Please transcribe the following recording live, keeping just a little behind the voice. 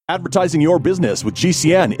Advertising your business with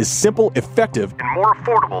GCN is simple, effective, and more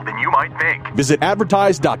affordable than you might think. Visit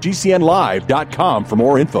advertise.gcnlive.com for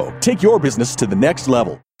more info. Take your business to the next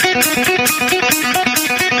level.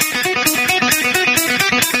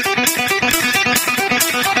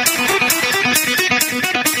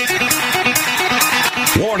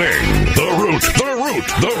 Warning!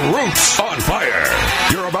 The root's on fire.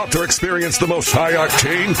 You're about to experience the most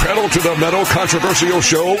high-octane, pedal-to-the-metal controversial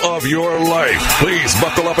show of your life. Please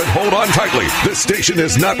buckle up and hold on tightly. This station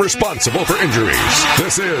is not responsible for injuries.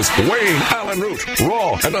 This is Wayne Allyn Root,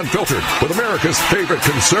 raw and unfiltered, with America's favorite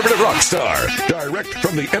conservative rock star. Direct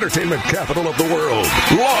from the entertainment capital of the world,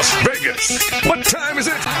 Las Vegas. What time is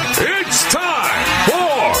it? It's time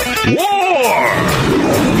for war!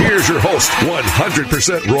 Here's your host,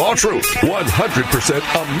 100% raw truth, 100%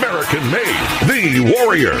 American-made, the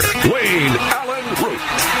warrior, Wayne Allyn Root.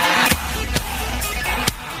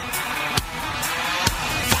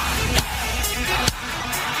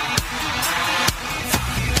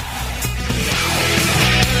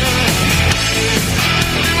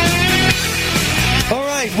 All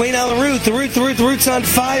right, Wayne Allyn Root, the root's on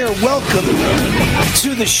fire. Welcome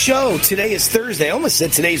to the show. Today is Thursday. I almost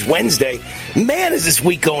said today's Wednesday. Man, is this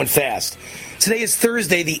week going fast. Today is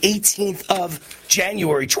Thursday, the 18th of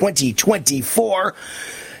January, 2024.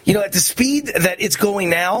 You know, at the speed that it's going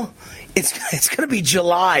now, it's going to be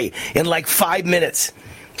July in like 5 minutes.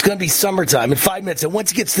 It's going to be summertime in 5 minutes. And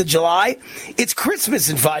once it gets to July, it's Christmas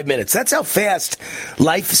in 5 minutes. That's how fast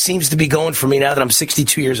life seems to be going for me now that I'm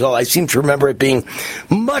 62 years old. I seem to remember it being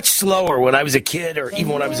much slower when I was a kid or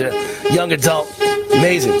even when I was a young adult.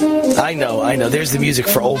 Amazing. I know. There's the music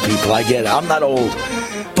for old people. I get it. I'm not old.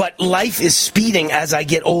 But life is speeding as I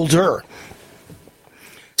get older.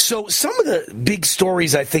 So some of the big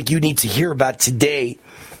stories I think you need to hear about today,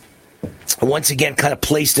 once again, kind of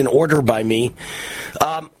placed in order by me.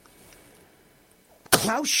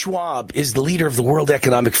 Klaus Schwab is the leader of the World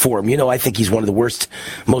Economic Forum. You know, I think he's one of the worst,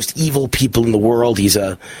 most evil people in the world. He's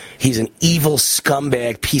an evil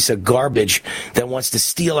scumbag piece of garbage that wants to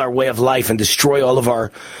steal our way of life and destroy all of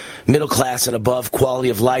our middle class and above quality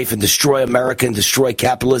of life and destroy America and destroy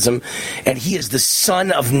capitalism. And he is the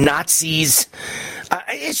son of Nazis.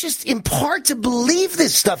 It's just in part to believe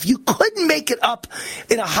this stuff. You couldn't make it up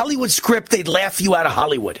in a Hollywood script. They'd laugh you out of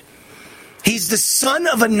Hollywood. He's the son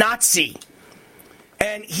of a Nazi.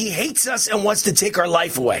 And he hates us and wants to take our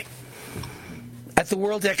life away at the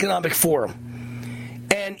World Economic Forum.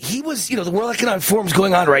 And he was, the World Economic Forum is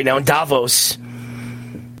going on right now in Davos.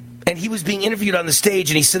 And he was being interviewed on the stage,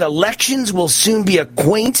 and he said, elections will soon be a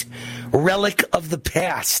quaint relic of the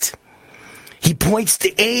past. He points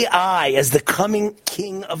to AI as the coming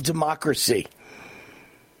king of democracy.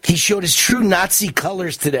 He showed his true Nazi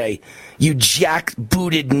colors today, you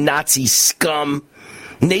jackbooted Nazi scum.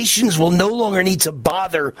 Nations will no longer need to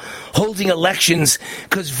bother holding elections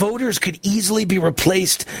because voters could easily be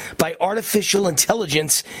replaced by artificial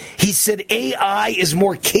intelligence. He said AI is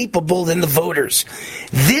more capable than the voters.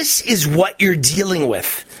 This is what you're dealing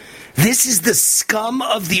with. This is the scum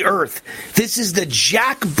of the earth. This is the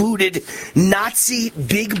jackbooted Nazi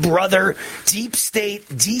big brother, deep state,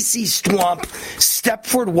 DC swamp,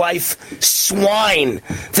 Stepford wife swine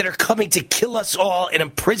that are coming to kill us all and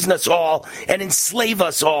imprison us all and enslave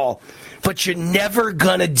us all. But you're never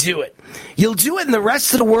going to do it. You'll do it in the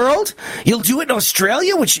rest of the world. You'll do it in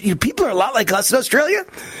Australia, which people are a lot like us in Australia.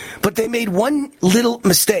 But they made one little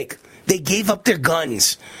mistake. They gave up their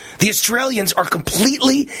guns. The Australians are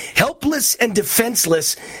completely helpless and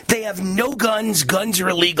defenseless. They have no guns. Guns are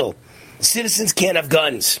illegal. Citizens can't have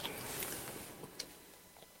guns.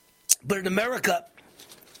 But in America,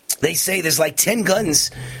 they say there's like 10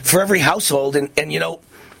 guns for every household. And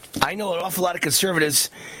I know an awful lot of conservatives,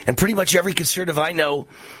 and pretty much every conservative I know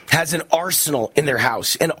has an arsenal in their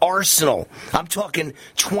house. An arsenal. I'm talking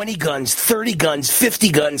 20 guns, 30 guns,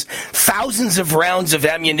 50 guns, thousands of rounds of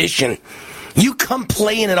ammunition. You come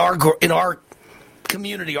playing in our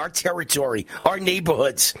community, our territory, our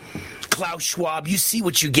neighborhoods. Klaus Schwab, you see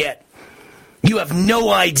what you get. You have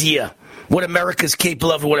no idea what America's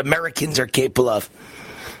capable of or what Americans are capable of.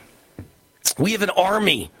 We have an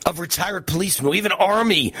army of retired policemen. We have an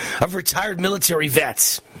army of retired military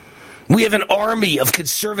vets. We have an army of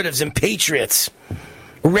conservatives and patriots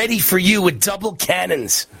ready for you with double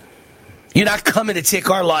cannons. You're not coming to take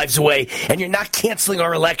our lives away, and you're not canceling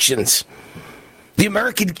our elections. The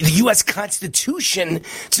U.S. Constitution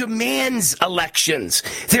demands elections.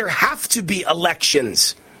 There have to be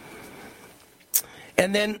elections.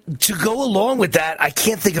 And then to go along with that, I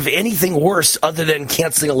can't think of anything worse other than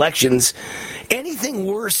canceling elections. Anything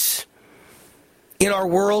worse in our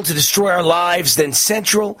world to destroy our lives than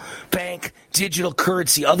central bank digital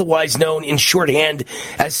currency, otherwise known in shorthand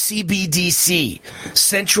as CBDC.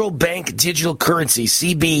 Central bank digital currency,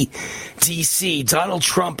 CBDC. Donald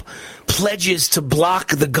Trump pledges to block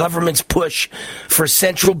the government's push for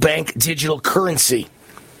central bank digital currency.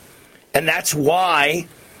 And that's why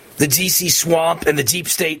the DC swamp and the deep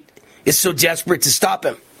state is so desperate to stop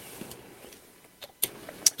him,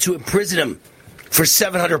 to imprison him for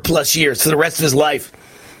 700 plus years, for the rest of his life,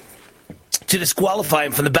 to disqualify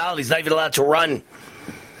him from the ballot. He's not even allowed to run.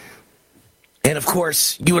 And of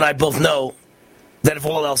course, you and I both know that if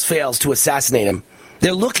all else fails, to assassinate him.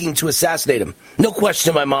 They're looking to assassinate him. No question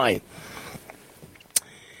in my mind.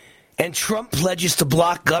 And Trump pledges to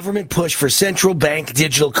block government push for central bank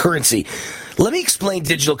digital currency. Let me explain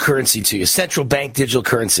digital currency to you. Central bank digital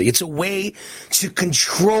currency. It's a way to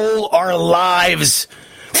control our lives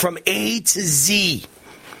from A to Z.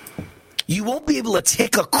 You won't be able to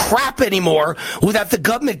take a crap anymore without the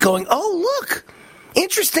government going, oh, look,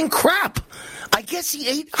 interesting crap. I guess he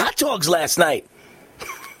ate hot dogs last night.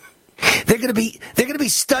 They're going to be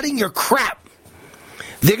studying your crap.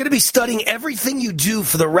 They're going to be studying everything you do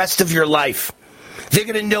for the rest of your life. They're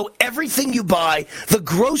going to know everything you buy, the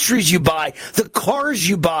groceries you buy, the cars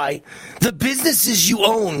you buy, the businesses you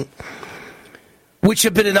own, which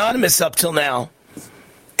have been anonymous up till now.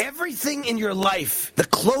 Everything in your life, the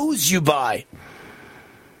clothes you buy.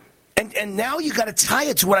 And now you got to tie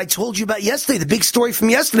it to what I told you about yesterday, the big story from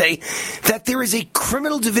yesterday, that there is a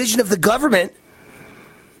criminal division of the government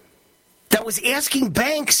that was asking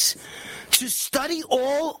banks to study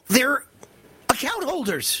all their account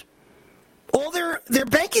holders, all their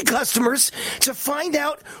banking customers, to find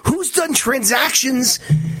out who's done transactions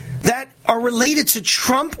that are related to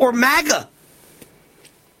Trump or MAGA.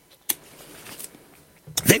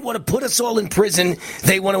 They want to put us all in prison.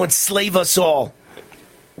 They want to enslave us all.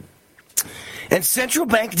 And central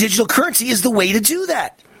bank digital currency is the way to do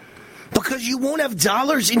that. Because you won't have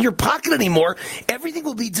dollars in your pocket anymore. Everything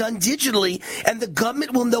will be done digitally, and the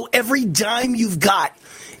government will know every dime you've got.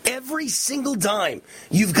 Every single dime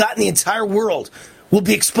you've got in the entire world will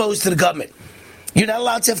be exposed to the government. You're not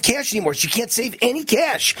allowed to have cash anymore, so you can't save any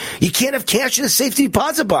cash. You can't have cash in a safety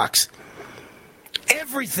deposit box.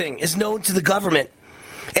 Everything is known to the government.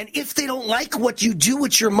 And if they don't like what you do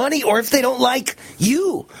with your money, or if they don't like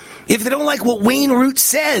you, if they don't like what Wayne Root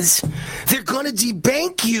says, they're going to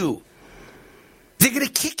debank you. They're going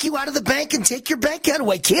to kick you out of the bank and take your bank account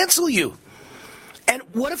away, cancel you. And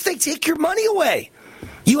what if they take your money away?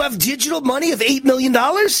 You have digital money of $8 million?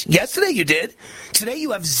 Yesterday you did. Today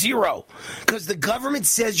you have zero, because the government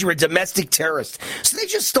says you're a domestic terrorist. So they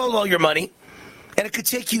just stole all your money. And it could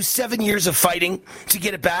take you 7 years of fighting to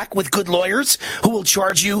get it back with good lawyers who will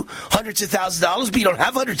charge you hundreds of thousands of dollars, but you don't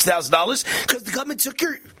have hundreds of thousands of dollars because the government took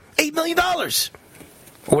your $8 million.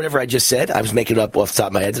 Or whatever I just said. I was making it up off the top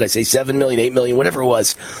of my head. Did I say 7 million, 8 million, whatever it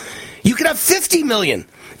was? You could have 50 million.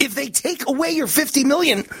 If they take away your 50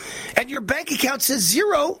 million and your bank account says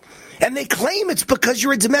zero and they claim it's because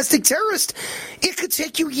you're a domestic terrorist, it could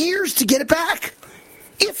take you years to get it back.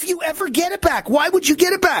 If you ever get it back. Why would you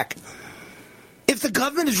get it back? If the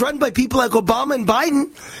government is run by people like Obama and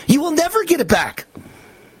Biden, you will never get it back.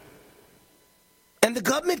 And the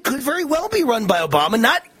government could very well be run by Obama,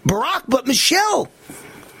 not Barack, but Michelle.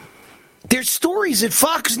 There's stories at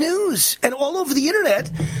Fox News and all over the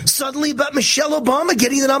internet suddenly about Michelle Obama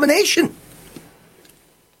getting the nomination.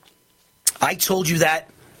 I told you that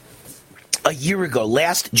a year ago,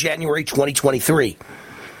 last January 2023,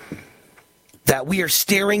 that we are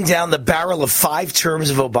staring down the barrel of 5 terms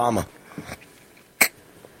of Obama.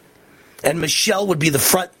 And Michelle would be the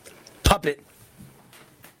front puppet,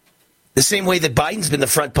 the same way that Biden's been the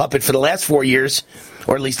front puppet for the last 4 years,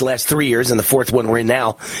 or at least the last 3 years, and the fourth one we're in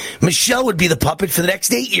now. Michelle would be the puppet for the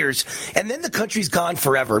next 8 years, and then the country's gone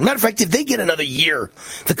forever. Matter of fact, if they get another year,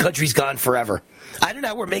 the country's gone forever. I don't know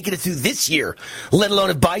how we're making it through this year, let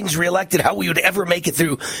alone if Biden's reelected, how we would ever make it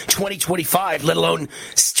through 2025, let alone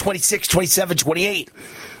 26, 27, 28.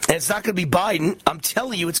 And it's not going to be Biden. I'm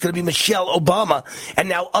telling you, it's going to be Michelle Obama. And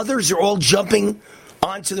now others are all jumping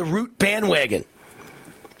onto the Root bandwagon.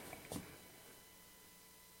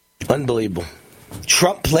 Unbelievable.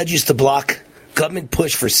 Trump pledges to block government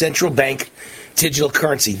push for central bank digital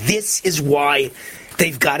currency. This is why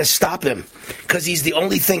they've got to stop him, because he's the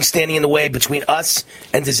only thing standing in the way between us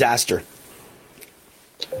and disaster.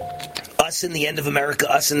 Us and the end of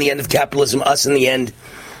America, us and the end of capitalism, us and the end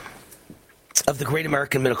of the great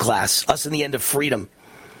American middle class, us and the end of freedom.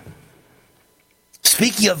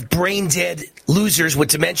 Speaking of brain-dead losers with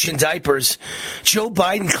dementia and diapers, Joe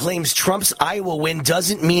Biden claims Trump's Iowa win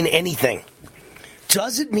doesn't mean anything.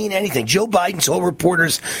 doesn't mean anything. Joe Biden told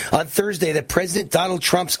reporters on Thursday that President Donald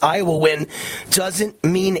Trump's Iowa win doesn't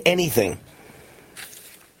mean anything.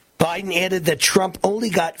 Biden added that Trump only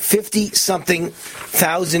got 50-something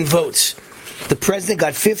thousand votes. The president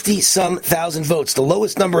got 50-some thousand votes, the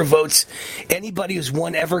lowest number of votes anybody who's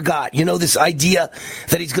won ever got. You know, this idea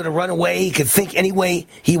that he's going to run away, he can think any way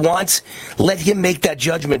he wants. Let him make that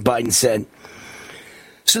judgment, Biden said.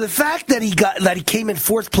 So the fact that he came in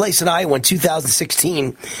fourth place in Iowa in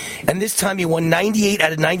 2016, and this time he won 98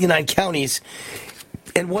 out of 99 counties,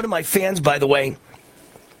 and one of my fans, by the way,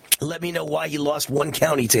 let me know why he lost one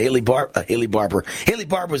county to Haley Barbour. Haley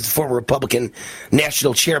Barbour was the former Republican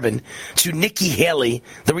national chairman. To Nikki Haley,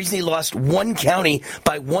 the reason he lost one county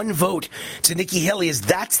by one vote to Nikki Haley is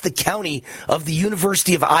that's the county of the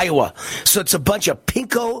University of Iowa. So it's a bunch of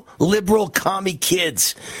pinko, liberal, commie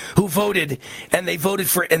kids who voted, and they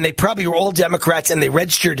probably were all Democrats, and they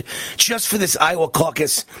registered just for this Iowa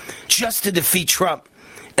caucus, just to defeat Trump,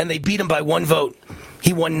 and they beat him by one vote.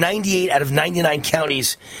 He won 98 out of 99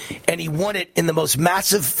 counties, and he won it in the most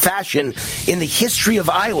massive fashion in the history of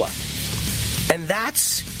Iowa. And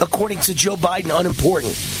that's, according to Joe Biden,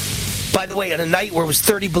 unimportant. By the way, on a night where it was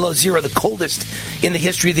 30 below zero, the coldest in the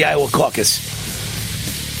history of the Iowa caucus.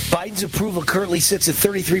 Biden's approval currently sits at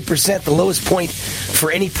 33%, the lowest point for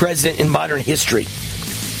any president in modern history.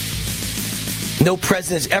 No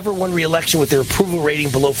president has ever won re-election with their approval rating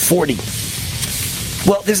below 40.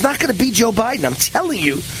 Well, there's not going to be Joe Biden. I'm telling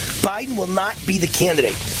you, Biden will not be the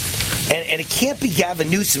candidate. And it can't be Gavin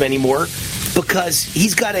Newsom anymore because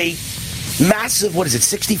he's got a massive,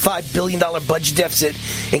 $65 billion budget deficit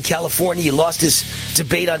in California. He lost his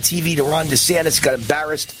debate on TV to Ron DeSantis, got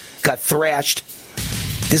embarrassed, got thrashed.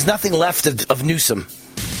 There's nothing left of Newsom.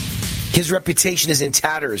 His reputation is in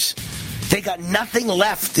tatters. They got nothing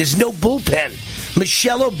left. There's no bullpen.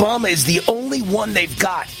 Michelle Obama is the only one they've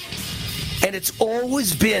got. And it's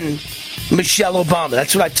always been Michelle Obama.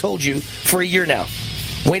 That's what I told you for a year now.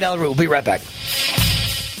 Wayne Allyn, we'll be right back.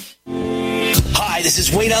 Hi, this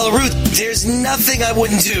is Wayne Allyn. There's nothing I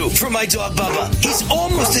wouldn't do for my dog Bubba. He's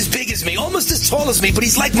almost as big as me, almost as tall as me, but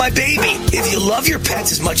he's like my baby. If you love your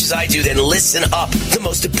pets as much as I do, then listen up. The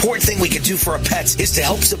most important thing we can do for our pets is to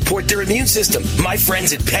help support their immune system. My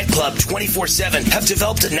friends at Pet Club 24/7 have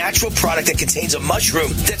developed a natural product that contains a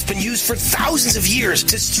mushroom that's been used for thousands of years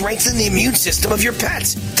to strengthen the immune system of your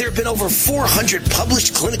pets. There have been over 400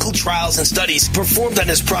 published clinical trials and studies performed on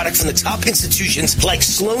this product from the top institutions like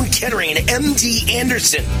Sloan Kettering and MD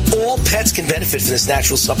Anderson. All pets can benefit from this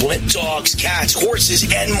natural supplement. Dogs, cats, horses,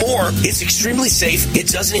 and more. It's extremely safe. It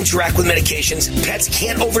doesn't interact with medications. Pets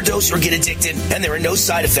can't overdose or get addicted, and there are no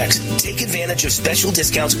side effects. Take advantage of special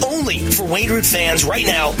discounts only for Wayne Root fans right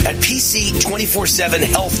now at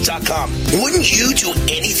PC247health.com. Wouldn't you do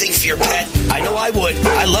anything for your pet? I know I would.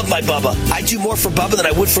 I love my Bubba. I do more for Bubba than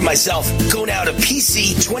I would for myself. Go now to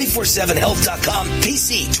PC247health.com.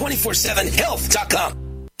 PC247health.com.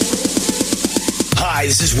 Hi,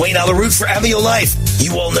 this is Wayne Allyn for Amio Life.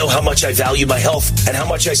 You all know how much I value my health and how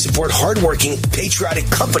much I support hardworking, patriotic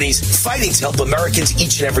companies fighting to help Americans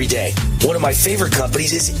each and every day. One of my favorite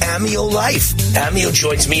companies is Amio Life. Amio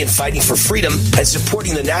joins me in fighting for freedom and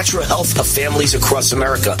supporting the natural health of families across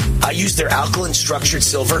America. I use their alkaline structured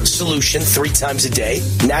silver solution 3 times a day,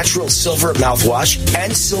 natural silver mouthwash,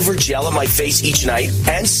 and silver gel on my face each night,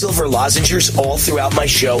 and silver lozenges all throughout my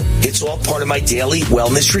show. It's all part of my daily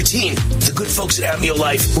wellness routine. The good folks at Amio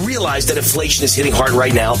Life realize that inflation is hitting hard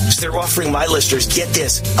right now, so they're offering my listeners, get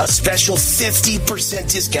this, a special 50%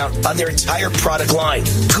 discount on their entire product line.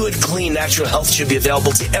 Good, clean, natural health should be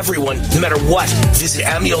available to everyone, no matter what. Visit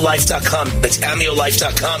AmioLife.com. That's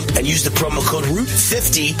AmioLife.com and use the promo code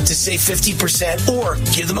ROOT50 to save 50%, or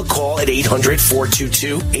give them a call at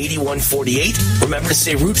 800-422-8148. Remember to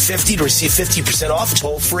say ROOT50 to receive 50% off.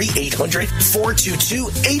 Toll free,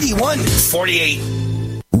 800-422-8148.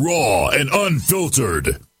 Raw and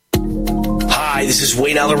unfiltered. Hi, this is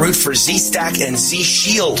Wayne Allyn for Z-Stack and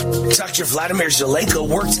Z-Shield. Dr. Vladimir Zelenko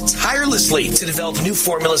worked tirelessly to develop new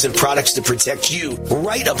formulas and products to protect you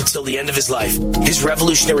right up until the end of his life. His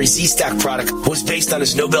revolutionary Z-Stack product was based on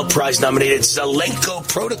his Nobel Prize-nominated Zelenko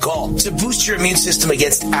protocol to boost your immune system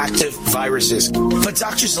against active viruses. But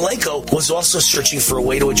Dr. Zelenko was also searching for a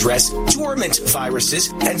way to address dormant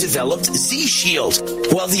viruses and developed Z-Shield.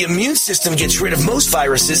 While the immune system gets rid of most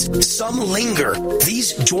viruses, some linger.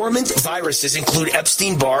 These dormant viruses include include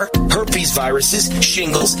Epstein-Barr, herpes viruses,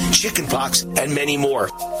 shingles, chickenpox, and many more.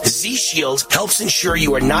 Z-Shield helps ensure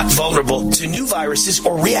you are not vulnerable to new viruses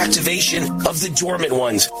or reactivation of the dormant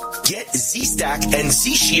ones. Get Z-Stack and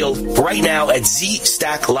Z-Shield right now at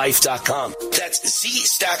ZStackLife.com. That's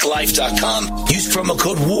ZStackLife.com. Use promo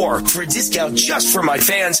code WAR for a discount just for my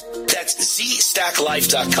fans. That's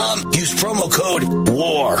ZStackLife.com. Use promo code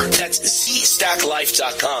WAR. That's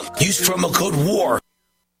ZStackLife.com. Use promo code WAR.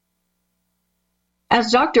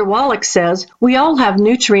 As Dr. Wallach says, we all have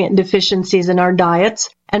nutrient deficiencies in our diets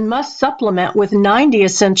and must supplement with 90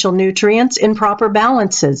 essential nutrients in proper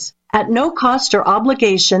balances. At no cost or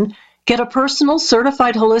obligation, get a personal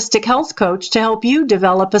certified holistic health coach to help you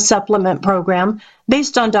develop a supplement program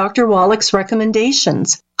based on Dr. Wallach's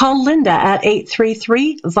recommendations. Call Linda at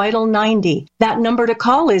 833-VITAL-90. That number to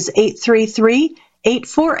call is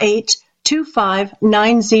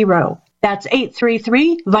 833-848-2590. That's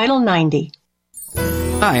 833-VITAL-90.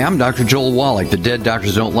 Hi, I'm Dr. Joel Wallach, the Dead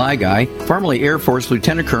Doctors Don't Lie guy, formerly Air Force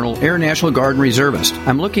Lieutenant Colonel, Air National Guard and Reservist.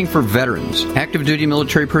 I'm looking for veterans, active duty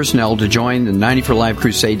military personnel to join the 90 for Life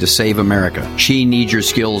crusade to save America. She needs your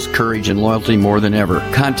skills, courage, and loyalty more than ever.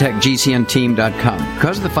 Contact GCNteam.com.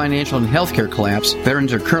 Because of the financial and healthcare collapse,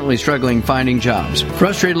 veterans are currently struggling finding jobs.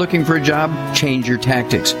 Frustrated looking for a job? Change your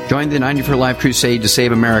tactics. Join the 90 for Life crusade to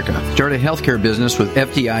save America. Start a healthcare business with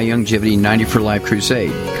FDI Longevity 90 for Life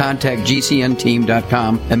crusade. Contact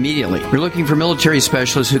GCNteam.com immediately. We're looking for military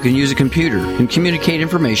specialists who can use a computer, can communicate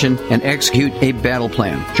information, and execute a battle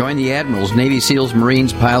plan. Join the admirals, Navy SEALs,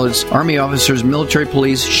 Marines, pilots, Army officers, military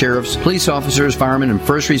police, sheriffs, police officers, firemen, and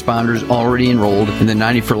first responders already enrolled in the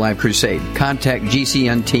 90 for Life crusade. Contact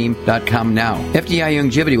GCNteam.com now. FDI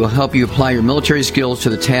Longevity will help you apply your military skills to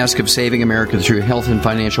the task of saving America through health and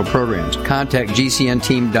financial programs. Contact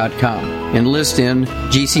GCNteam.com. Enlist in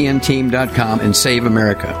GCNteam.com and save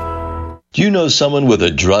America. Do you know someone with a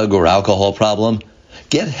drug or alcohol problem?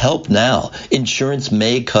 Get help now. Insurance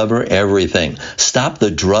may cover everything. Stop the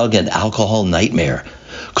drug and alcohol nightmare.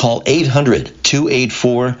 Call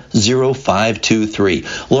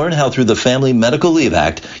 800-284-0523. Learn how through the Family Medical Leave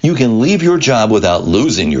Act you can leave your job without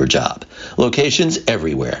losing your job. Locations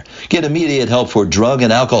everywhere. Get immediate help for drug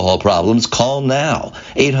and alcohol problems. Call now.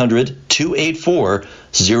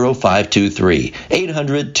 800-284-0523.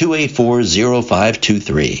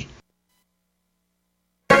 800-284-0523.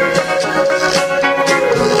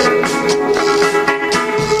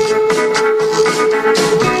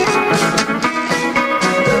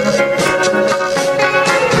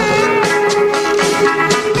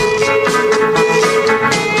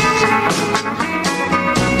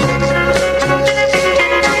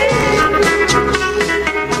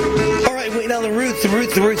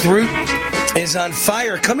 The Root is on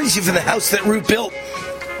fire. Coming to you from the house that Root built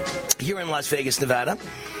here in Las Vegas, Nevada.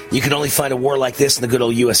 You can only find a war like this in the good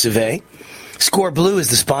old US of A. Score Blue is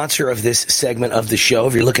the sponsor of this segment of the show.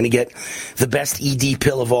 If you're looking to get the best ED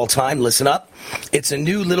pill of all time, listen up. It's a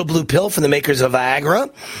new little blue pill from the makers of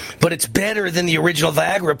Viagra, but it's better than the original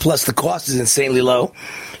Viagra, plus the cost is insanely low.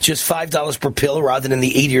 Just $5 per pill rather than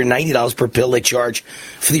the $80 or $90 per pill they charge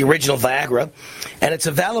for the original Viagra. And it's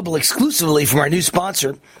available exclusively from our new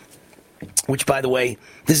sponsor, which, by the way,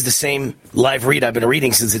 this is the same live read I've been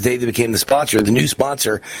reading since the day they became the sponsor, the new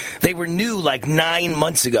sponsor. They were new like 9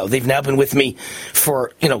 months ago. They've now been with me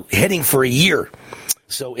for, heading for a year.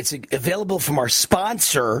 So it's available from our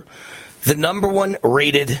sponsor, the number one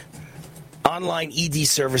rated online ED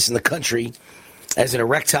service in the country as an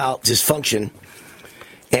erectile dysfunction.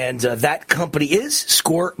 And that company is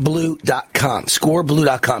ScoreBlue.com.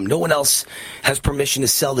 ScoreBlue.com. No one else has permission to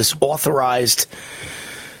sell this authorized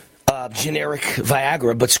generic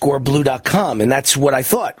Viagra, but ScoreBlue.com. And that's what I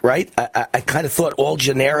thought, right? I kind of thought all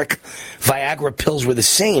generic Viagra pills were the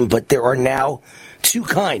same, but there are now two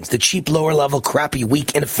kinds. The cheap, lower-level, crappy,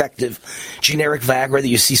 weak, ineffective generic Viagra that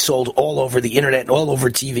you see sold all over the internet, all over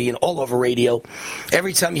TV, and all over radio.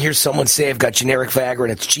 Every time you hear someone say, I've got generic Viagra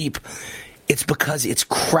and it's cheap, it's because it's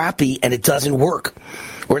crappy and it doesn't work,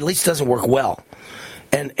 or at least doesn't work well.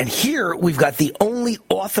 And here we've got the only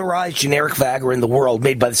authorized generic Viagra in the world,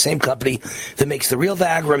 made by the same company that makes the real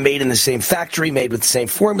Viagra, made in the same factory, made with the same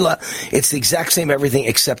formula. It's the exact same everything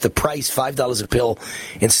except the price, $5 a pill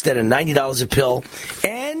instead of $90 a pill.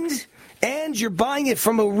 And you're buying it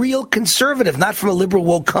from a real conservative, not from a liberal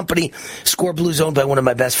woke company. Score Blue is owned by one of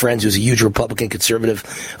my best friends who's a huge Republican conservative,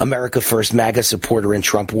 America First, MAGA supporter, and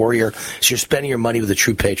Trump warrior. So you're spending your money with a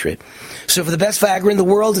true patriot. So for the best Viagra in the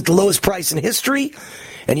world at the lowest price in history,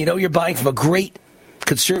 and you're buying from a great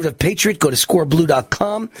conservative patriot, go to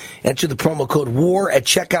ScoreBlue.com, enter the promo code WAR at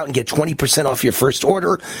checkout and get 20% off your first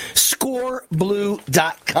order.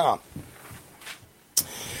 ScoreBlue.com.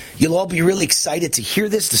 You'll all be really excited to hear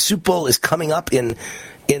this. The Super Bowl is coming up in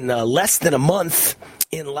less than a month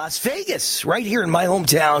in Las Vegas, right here in my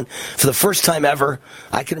hometown, for the first time ever.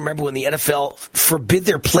 I can remember when the NFL forbid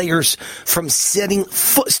their players from stepping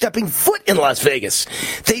foot in Las Vegas.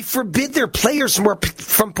 They forbid their players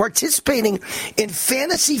from participating in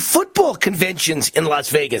fantasy football conventions in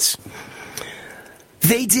Las Vegas.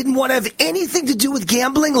 They didn't want to have anything to do with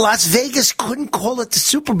gambling. Las Vegas couldn't call it the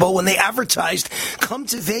Super Bowl. When they advertised, come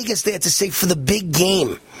to Vegas, they had to say for the big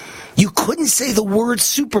game. You couldn't say the word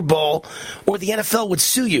Super Bowl or the NFL would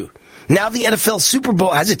sue you. Now the NFL Super Bowl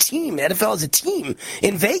has a team. The NFL has a team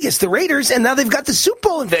in Vegas, the Raiders, and now they've got the Super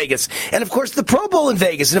Bowl in Vegas. And, of course, the Pro Bowl in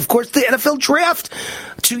Vegas. And, of course, the NFL Draft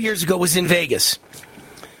 2 years ago was in Vegas.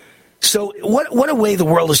 So what a way the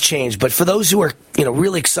world has changed. But for those who are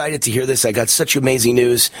really excited to hear this, I got such amazing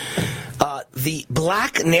news. The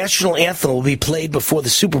Black National Anthem will be played before the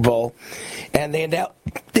Super Bowl. And they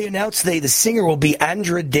announced the singer will be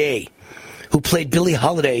Andra Day, who played Billie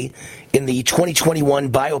Holiday in the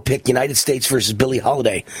 2021 biopic United States versus Billie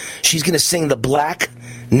Holiday. She's going to sing the Black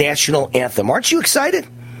National Anthem. Aren't you excited?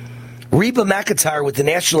 Reba McEntire with the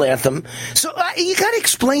National Anthem. So you got to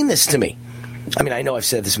explain this to me. I mean, I know I've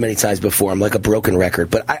said this many times before. I'm like a broken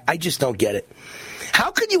record, but I just don't get it. How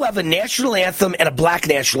can you have a national anthem and a black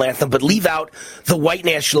national anthem, but leave out the white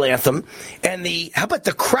national anthem and how about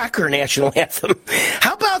the cracker national anthem?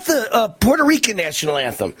 How about the Puerto Rican national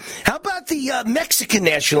anthem? How about the Mexican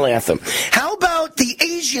national anthem? How about the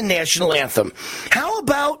Asian national anthem? How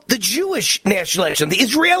about the Jewish national anthem, the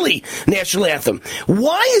Israeli national anthem?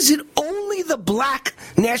 Why is it only the black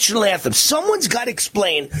national anthem? Someone's got to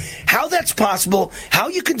explain how that's possible, how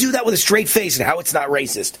you can do that with a straight face, and how it's not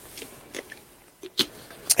racist.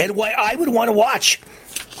 And why I would want to watch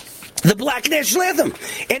the Black National Anthem.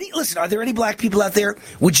 Listen, are there any black people out there?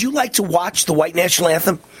 Would you like to watch the White National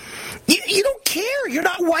Anthem? You don't care. You're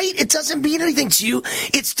not white. It doesn't mean anything to you.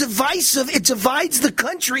 It's divisive. It divides the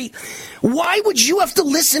country. Why would you have to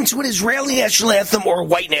listen to an Israeli national anthem or a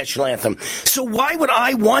white national anthem? So why would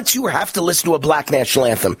I want to or have to listen to a black national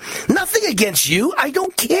anthem? Nothing against you. I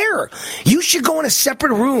don't care. You should go in a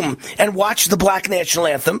separate room and watch the black national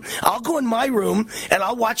anthem. I'll go in my room and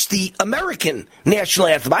I'll watch the American national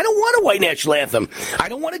anthem. I don't want a white national anthem. I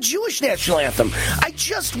don't want a Jewish national anthem. I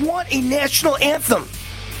just want a national anthem.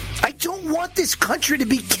 I don't want this country to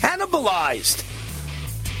be cannibalized.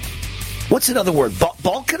 What's another word?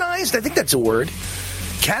 Balkanized? I think that's a word.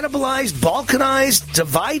 Cannibalized, balkanized,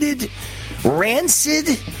 divided, rancid,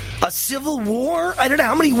 a civil war. I don't know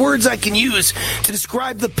how many words I can use to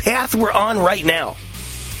describe the path we're on right now.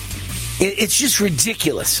 It's just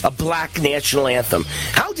ridiculous. A black national anthem.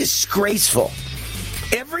 How disgraceful.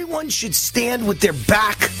 Everyone should stand with their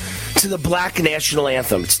back to the black national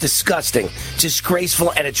anthem. It's disgusting,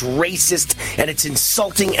 disgraceful, and it's racist, and it's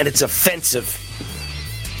insulting, and it's offensive.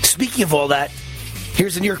 Speaking of all that,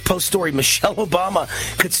 here's a New York Post story. Michelle Obama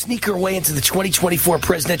could sneak her way into the 2024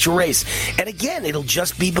 presidential race. And again, it'll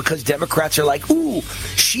just be because Democrats are like, ooh,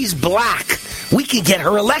 she's black. We can get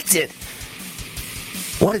her elected.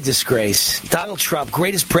 What a disgrace. Donald Trump,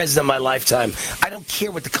 greatest president of my lifetime. I don't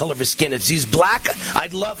care what the color of his skin is. He's black.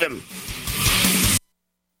 I'd love him.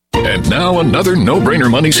 And now another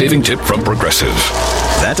no-brainer money-saving tip from Progressive.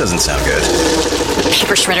 That doesn't sound good.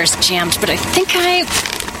 Paper shredder's jammed, but I think I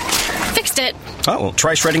fixed it. Oh, well,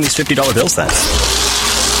 try shredding these $50 bills then.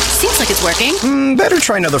 Seems like it's working. Better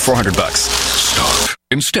try another $400. Stop.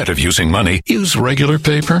 Instead of using money, use regular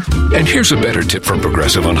paper. And here's a better tip from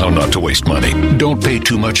Progressive on how not to waste money. Don't pay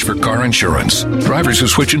too much for car insurance. Drivers who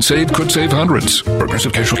switch and save could save hundreds.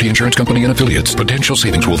 Progressive Casualty Insurance Company and Affiliates. Potential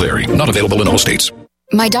savings will vary. Not available in all states.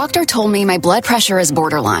 My doctor told me my blood pressure is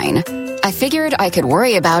borderline. I figured I could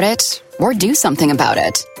worry about it or do something about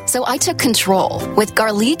it. So I took control with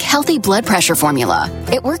Garlic Healthy Blood Pressure Formula.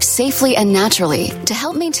 It works safely and naturally to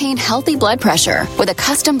help maintain healthy blood pressure with a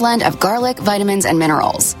custom blend of garlic, vitamins, and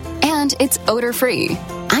minerals. And it's odor-free.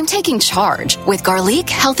 I'm taking charge with Garlic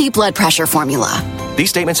Healthy Blood Pressure Formula. These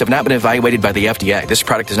statements have not been evaluated by the FDA. This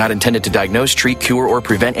product is not intended to diagnose, treat, cure, or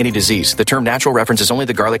prevent any disease. The term natural references only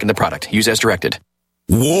the garlic in the product. Use as directed.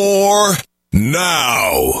 War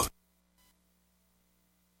now.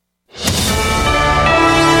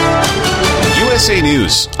 USA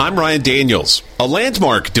News, I'm Ryan Daniels. A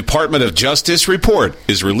landmark Department of Justice report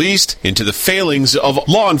is released into the failings of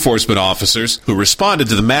law enforcement officers who responded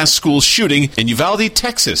to the mass school shooting in Uvalde,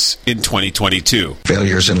 Texas in 2022.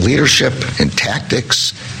 Failures in leadership, in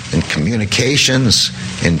tactics, in communications,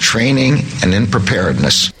 in training, and in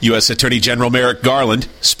preparedness. U.S. Attorney General Merrick Garland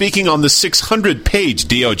speaking on the 600-page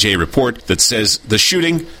DOJ report that says the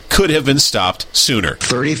shooting could have been stopped sooner.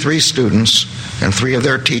 33 students and 3 of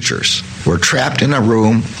their teachers were trapped in a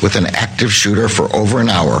room with an active shooter for over an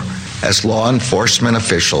hour as law enforcement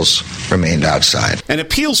officials remained outside. An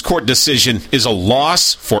appeals court decision is a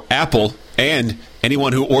loss for Apple and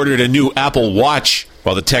anyone who ordered a new Apple Watch.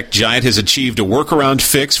 While the tech giant has achieved a workaround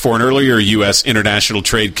fix for an earlier U.S. International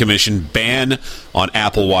Trade Commission ban on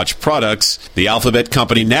Apple Watch products, the Alphabet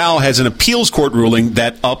company now has an appeals court ruling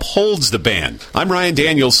that upholds the ban. I'm Ryan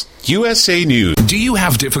Daniels, USA News. Do you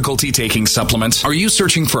have difficulty taking supplements? Are you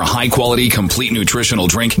searching for a high-quality, complete nutritional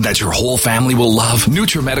drink that your whole family will love?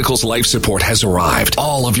 NutriMedical's Life Support has arrived.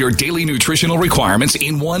 All of your daily nutritional requirements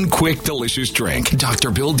in one quick, delicious drink. Dr.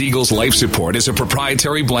 Bill Deagle's Life Support is a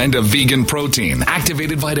proprietary blend of vegan protein,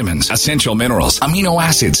 activated vitamins, essential minerals, amino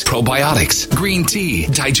acids, probiotics, green tea,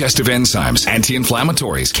 digestive enzymes,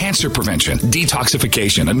 anti-inflammatories, cancer prevention,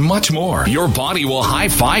 detoxification, and much more. Your body will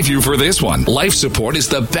high-five you for this one. Life Support is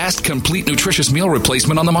the best complete nutritious meal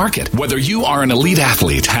replacement on the market. Whether you are an elite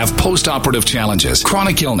athlete, have post-operative challenges,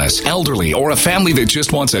 chronic illness, elderly, or a family that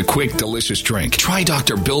just wants a quick, delicious drink, try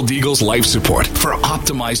Dr. Bill Deagle's Life Support for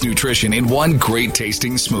optimized nutrition in one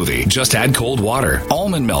great-tasting smoothie. Just add cold water,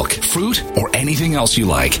 almond milk, fruit, or anything else you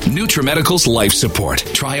like. NutriMedical's Life Support.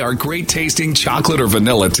 Try our great-tasting chocolate or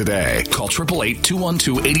vanilla today. Call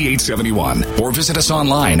 888-212-8871 or visit us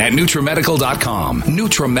online at NutriMedical.com.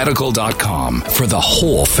 NutriMedical.com for the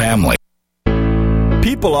whole family.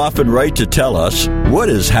 People often write to tell us what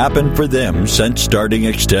has happened for them since starting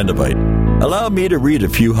Extendivite. Allow me to read a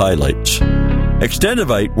few highlights.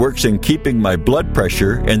 Extendivite works in keeping my blood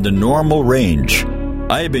pressure in the normal range.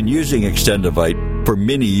 I have been using Extendivite for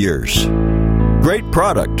many years. Great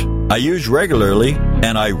product. I use regularly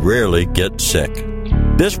and I rarely get sick.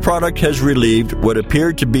 This product has relieved what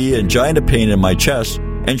appeared to be angina pain in my chest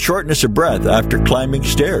and shortness of breath after climbing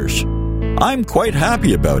stairs. I'm quite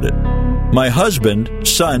happy about it. My husband,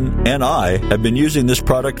 son, and I have been using this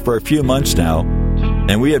product for a few months now,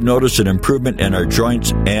 and we have noticed an improvement in our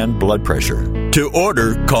joints and blood pressure. To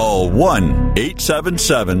order, call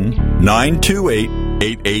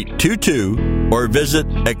 1-877-928-8822 or visit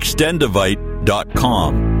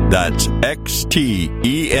Extendivite.com. That's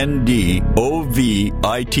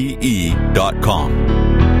XTENDOVITE.com.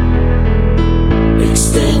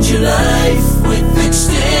 Extend your life with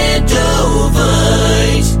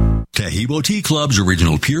Extendovite. Tahibo Tea Club's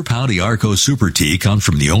original Pure Pouty Arco Super Tea comes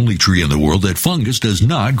from the only tree in the world that fungus does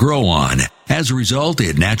not grow on. As a result,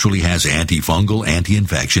 it naturally has antifungal,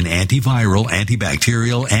 anti-infection, antiviral,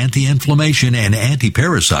 antibacterial, anti-inflammation, and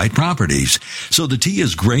anti-parasite properties. So the tea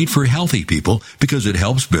is great for healthy people because it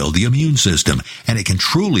helps build the immune system, and it can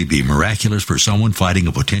truly be miraculous for someone fighting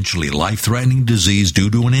a potentially life-threatening disease due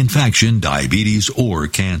to an infection, diabetes, or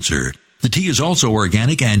cancer. The tea is also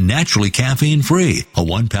organic and naturally caffeine-free. A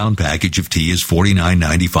 1-pound package of tea is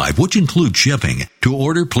 $49.95, which includes shipping. To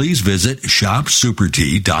order, please visit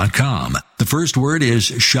shopsupertea.com. The first word is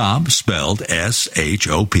shop, spelled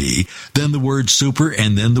S-H-O-P, then the word super,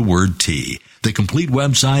 and then the word tea. The complete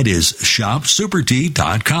website is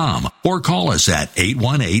shopsupertea.com or call us at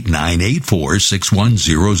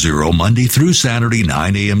 818-984-6100 Monday through Saturday,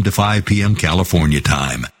 9 a.m. to 5 p.m. California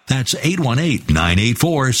time. That's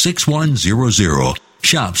 818-984-6100.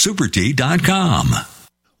 ShopSuperTea.com.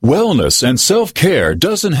 Wellness and self-care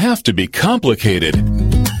doesn't have to be complicated.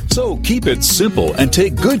 So keep it simple and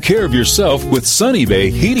take good care of yourself with Sunny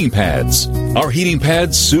Bay heating pads. Our heating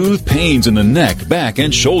pads soothe pains in the neck, back,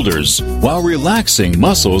 and shoulders while relaxing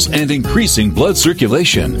muscles and increasing blood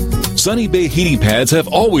circulation. Sunny Bay heating pads have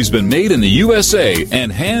always been made in the USA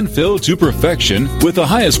and hand-filled to perfection with the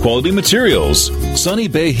highest quality materials. Sunny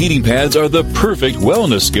Bay heating pads are the perfect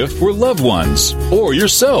wellness gift for loved ones or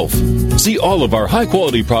yourself. See all of our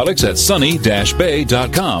high-quality products at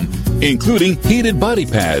sunny-bay.com, including heated body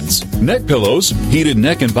pads, neck pillows, heated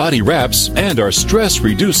neck and body wraps, and our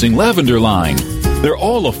stress-reducing lavender line. They're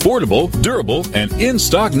all affordable, durable, and in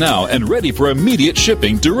stock now and ready for immediate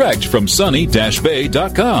shipping direct from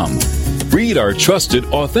sunny-bay.com. Read our trusted,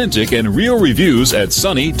 authentic, and real reviews at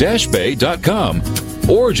sunny-bay.com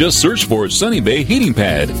or just search for Sunny Bay Heating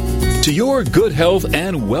Pad. To your good health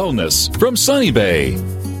and wellness from Sunny Bay.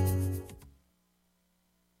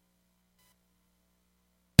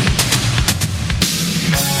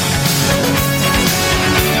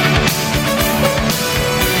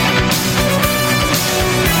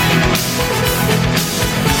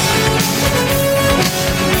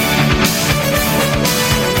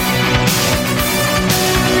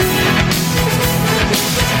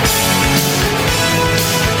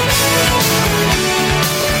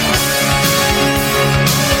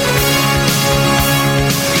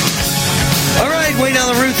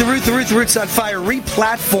 The Roots on Fire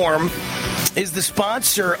Replatform is the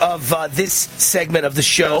sponsor of this segment of the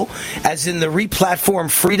show, as in the Replatform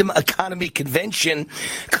Freedom Economy Convention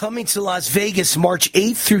coming to Las Vegas March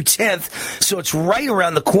 8th through 10th. So it's right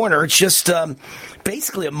around the corner. It's just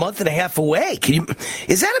basically a month and a half away.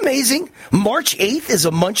 Is that amazing? March 8th is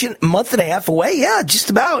a month and a half away? Yeah, just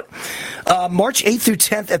about. March 8th through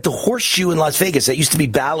 10th at the Horseshoe in Las Vegas. That used to be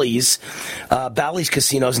Bally's. Bally's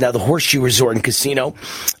Casino is now the Horseshoe Resort and Casino.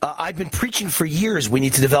 I've been preaching for years we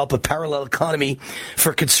need to develop a parallel economy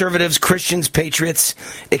for conservatives, Christians, patriots,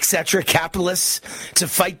 etc., capitalists, to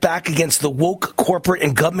fight back against the woke corporate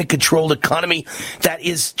and government-controlled economy that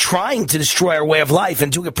is trying to destroy our way of life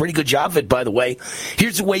and doing a pretty good job of it, by the way.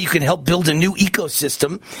 Here's a way you can help build a new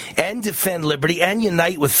ecosystem and defend liberty and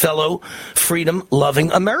unite with fellow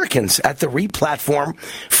freedom-loving Americans at the Replatform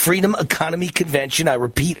Freedom Economy Convention. I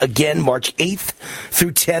repeat again, March 8th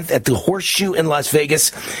through 10th at the Horseshoe in Las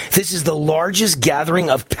Vegas. This is the largest gathering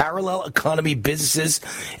of parallel economy businesses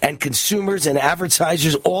and consumers and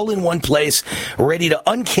advertisers all in one place, ready to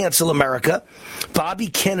uncancel America. Bobby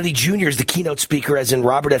Kennedy Jr. is the keynote speaker, as in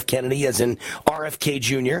Robert F. Kennedy, as in RFK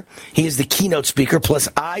Jr. He is the keynote speaker, plus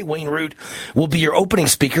I, Wayne Root, will be your opening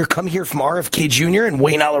speaker. Come hear from RFK Jr. and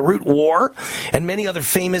Wayne Root War and many other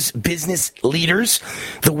famous business leaders.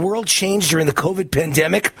 The world changed during the COVID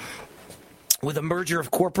pandemic with a merger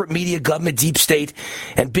of corporate media, government, deep state,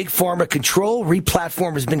 and big pharma control.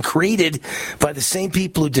 Replatform has been created by the same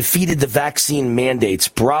people who defeated the vaccine mandates.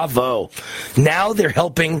 Bravo. Now they're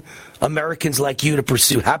helping Americans like you to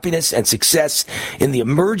pursue happiness and success in the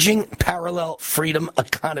emerging parallel freedom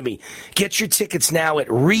economy. Get your tickets now at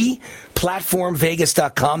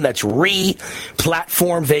replatformvegas.com. That's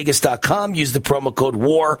replatformvegas.com. Use the promo code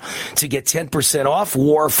WAR to get 10% off.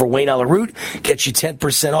 WAR for Wayne Root. Get you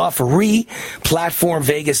 10% off.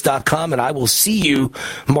 Replatformvegas.com. And I will see you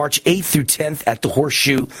March 8th through 10th at the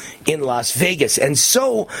Horseshoe in Las Vegas. And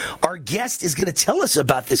so our guest is going to tell us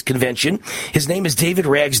about this convention. His name is David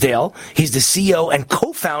Ragsdale. He's the CEO and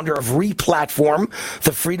co-founder of Replatform,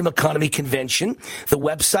 the Freedom Economy Convention. The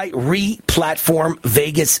website,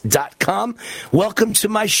 replatformvegas.com. Welcome to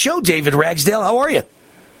my show, David Ragsdale. How are you?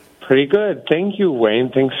 Pretty good. Thank you,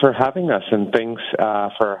 Wayne. Thanks for having us, and thanks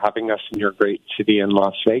for having us in your great city in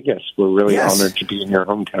Las Vegas. We're really honored to be in your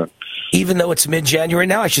hometown. Even though it's mid-January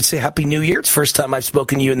now, I should say Happy New Year. It's the first time I've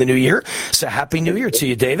spoken to you in the new year. So Happy New Year to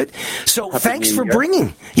you, David. So thanks for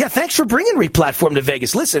bringing Replatform to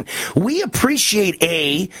Vegas. Listen, we appreciate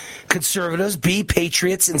A, conservatives, B,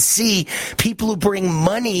 patriots, and C, people who bring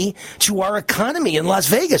money to our economy in Las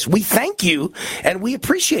Vegas. We thank you, and we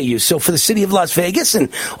appreciate you. So for the city of Las Vegas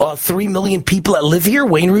and 3 million people that live here,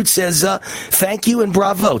 Wayne Root says thank you and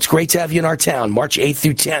bravo. It's great to have you in our town, March 8th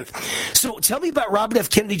through 10th. So tell me about Robert F.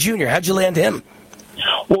 Kennedy Jr. How'd you land him?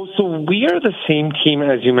 Well, so we are the same team,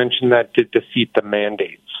 as you mentioned, that did defeat the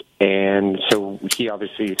mandates. And so he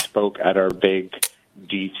obviously spoke at our big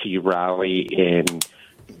D.C. rally in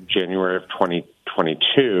January of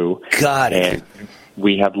 2022. Got it. And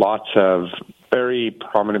we had lots of very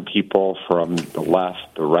prominent people from the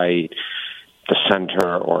left, the right, the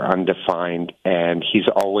center, or undefined. And he's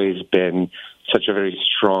always been such a very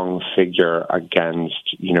strong figure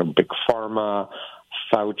against, big pharma,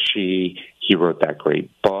 Fauci. He wrote that great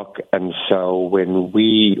book. And so when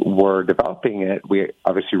we were developing it, we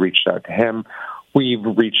obviously reached out to him. We've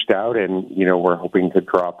reached out and, we're hoping to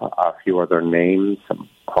drop a few other names, some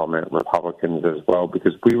prominent Republicans as well,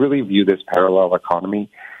 because we really view this parallel economy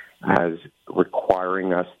as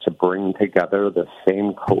requiring us to bring together the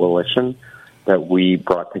same coalition that we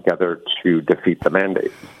brought together to defeat the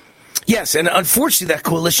mandate. Yes, and unfortunately that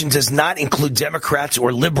coalition does not include Democrats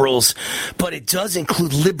or liberals, but it does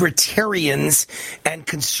include libertarians and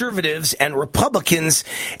conservatives and Republicans,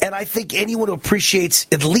 and I think anyone who appreciates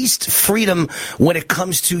at least freedom when it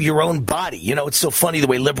comes to your own body. It's so funny the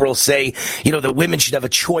way liberals say, that women should have a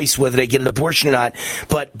choice whether they get an abortion or not,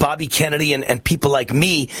 but Bobby Kennedy and people like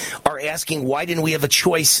me are asking, why didn't we have a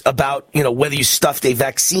choice about, whether you stuffed a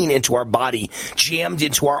vaccine into our body, jammed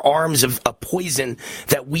into our arms of a poison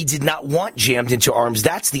that we did not want jammed into arms?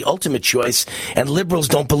 That's the ultimate choice, and liberals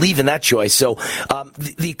don't believe in that choice. So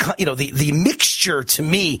the mixture to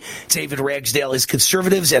me, David Ragsdale, is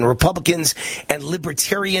conservatives and Republicans and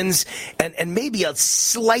libertarians and maybe a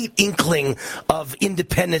slight inkling of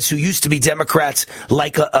independents who used to be Democrats,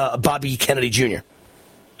 like Bobby Kennedy Jr.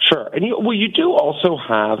 Sure. And you do also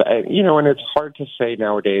have, and it's hard to say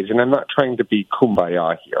nowadays, and I'm not trying to be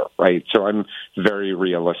kumbaya here, right? So I'm very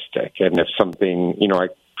realistic. And if something, I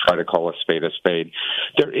try to call a spade a spade.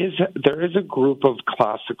 There is a group of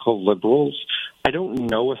classical liberals I don't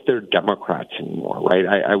know if they're Democrats anymore, right?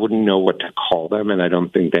 I wouldn't know what to call them, and I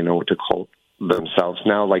don't think they know what to call themselves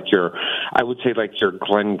now. I would say like your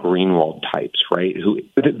Glenn Greenwald types, right? Who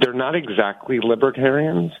they're not exactly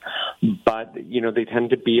libertarians, but they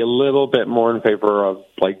tend to be a little bit more in favor of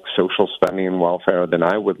like social spending and welfare than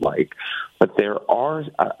I would like. But there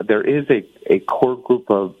is a core group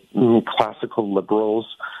of classical liberals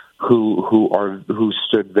who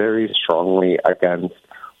stood very strongly against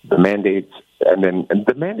the mandates. And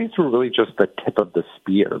the mandates were really just the tip of the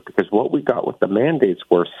spear, because what we got with the mandates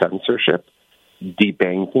were censorship,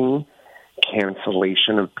 debanking,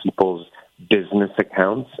 cancellation of people's business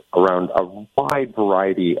accounts around a wide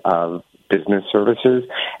variety of business services.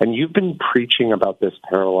 And you've been preaching about this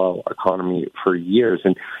parallel economy for years.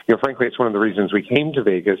 And, frankly, it's one of the reasons we came to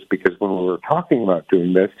Vegas, because when we were talking about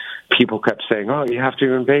doing this, people kept saying, oh, you have to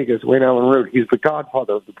do in Vegas. Wayne Allyn Root, he's the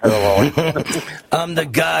godfather of the parallel economy. I'm the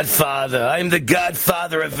godfather. I'm the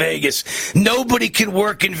godfather of Vegas. Nobody can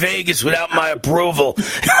work in Vegas without my approval.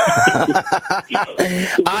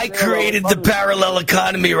 I created the parallel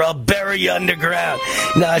economy, or I'll bury you underground.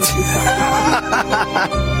 No,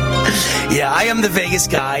 yeah, I am the Vegas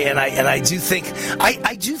guy, and I do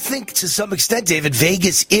think to some extent, David,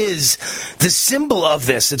 Vegas is the symbol of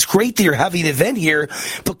this. It's great that you're having an event here,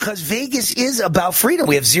 because Vegas is about freedom.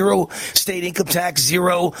 We have zero state income tax,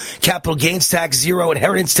 zero capital gains tax, zero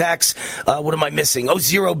inheritance tax. What am I missing?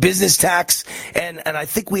 zero business tax, and I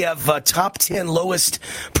think we have top 10 lowest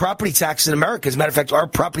property tax in America. As a matter of fact, our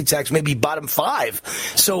property tax may be bottom 5.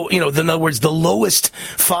 So, in other words, the lowest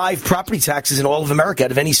 5 property taxes in all of America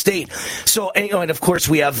out of any state. So, and of course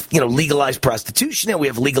we have, legalized prostitution, and we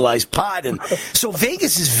have legalized pot. And so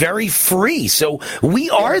Vegas is very free. So we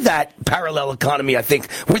are that parallel economy. I think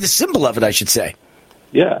we're the symbol of it, I should say.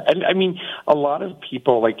 Yeah. And I mean, a lot of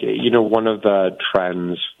people one of the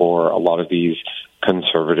trends for a lot of these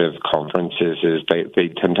conservative conferences is they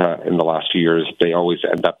tend to, in the last few years, they always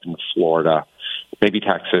end up in Florida, maybe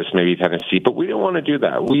Texas, maybe Tennessee, but we don't want to do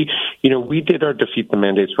that. We did our Defeat the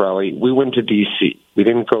Mandates rally. We went to D.C. We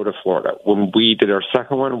didn't go to Florida. When we did our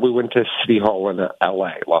second one, we went to City Hall in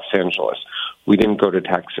L.A., Los Angeles. We didn't go to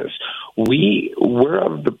Texas. We're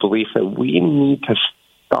of the belief that we need to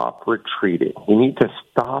stop retreating. We need to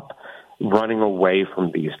stop running away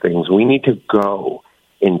from these things. We need to go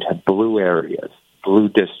into blue areas, blue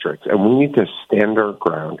districts, and we need to stand our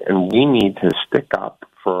ground, and we need to stick up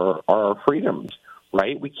for our freedoms,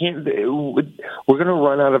 right? We can't. We're going to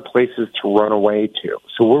run out of places to run away to.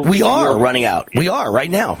 So we are running out. We are right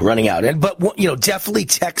now running out. But definitely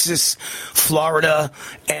Texas, Florida,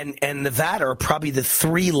 and Nevada are probably the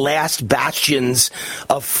 3 last bastions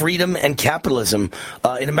of freedom and capitalism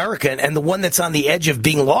in America. And the one that's on the edge of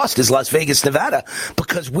being lost is Las Vegas, Nevada,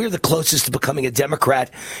 because we're the closest to becoming a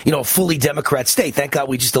Democrat, a fully Democrat state. Thank God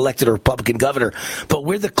we just elected a Republican governor. But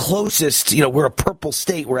we're the closest. We're a purple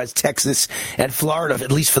state, whereas Texas and Florida,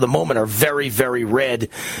 at least for the moment, are very, very red,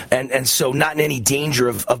 and so not in any danger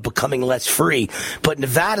of becoming less free. But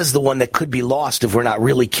Nevada's the one that could be lost if we're not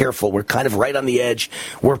really careful. We're kind of right on the edge.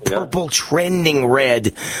 We're purple trending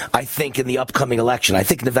red, I think, in the upcoming election. I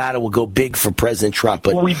think Nevada will go big for President Trump.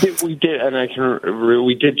 But we did, and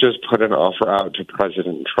we did just put an offer out to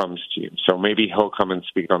President Trump's team, so maybe he'll come and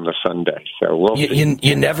speak on the Sunday. So we'll see.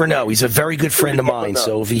 You never know. He's a very good friend of mine.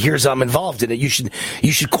 So if he hears I'm involved in it, you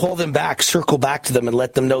should call them back, circle back to them, and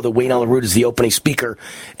let them know that Wayne Allyn Root is the opening speaker,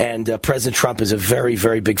 and President Trump is a very,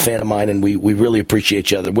 very big fan of mine, and we really appreciate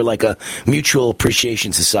each other. We're like a mutual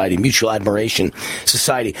appreciation society, mutual admiration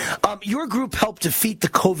society. Your group helped defeat the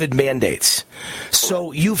COVID mandates,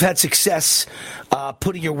 so you've had success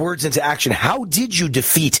putting your words into action. How did you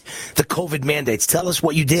defeat the COVID mandates? Tell us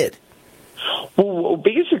what you did. Well,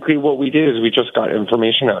 basically what we did is we just got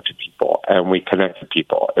information out to people, and we connected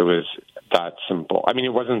people. It was that simple. I mean,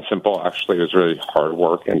 it wasn't simple, actually. It was really hard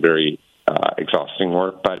work and very exhausting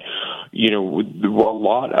work. But, a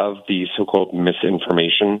lot of the so-called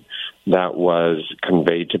misinformation that was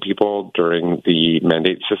conveyed to people during the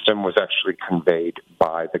mandate system was actually conveyed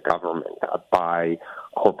by the government, by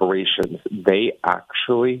corporations. They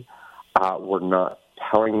actually were not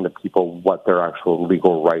telling the people what their actual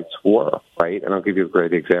legal rights were, right? And I'll give you a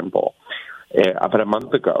great example. About a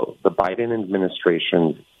month ago, the Biden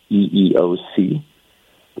administration's EEOC,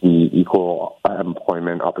 the Equal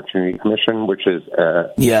Employment Opportunity Commission, which is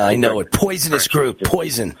I know it. Poisonous group.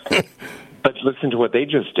 Poison. But listen to what they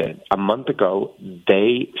just did. A month ago,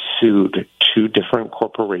 they sued 2 different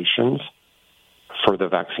corporations for the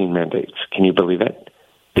vaccine mandates. Can you believe it?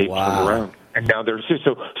 They turned around. And now there's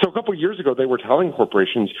so a couple of years ago they were telling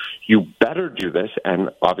corporations you better do this, and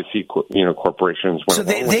obviously corporations went.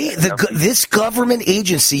 So this government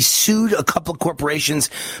agency sued a couple of corporations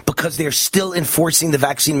because they're still enforcing the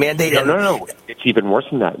vaccine mandate. No, it's even worse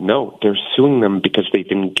than that. No, they're suing them because they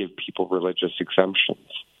didn't give people religious exemptions.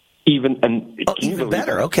 Even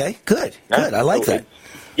better. Okay, good. I like that.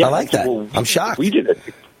 I like that. I'm shocked. We did it.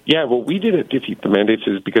 Yeah, what we did at Defeat the Mandates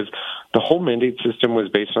is because the whole mandate system was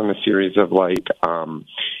based on a series of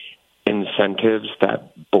incentives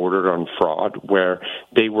that bordered on fraud, where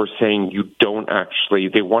they were saying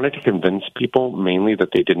they wanted to convince people mainly that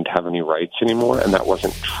they didn't have any rights anymore, and that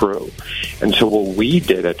wasn't true. And so what we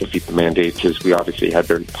did at Defeat the Mandates is we obviously had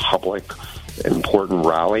very public, important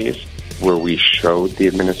rallies where we showed the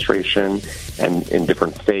administration and in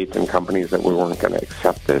different states and companies that we weren't going to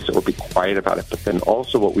accept this or be quiet about it. But then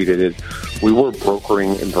also what we did is we were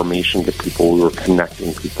brokering information to people. We were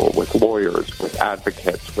connecting people with lawyers, with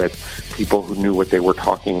advocates, with people who knew what they were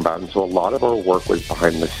talking about. And so a lot of our work was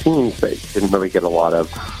behind the scenes that didn't really get a lot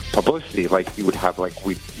of publicity. Like you would have a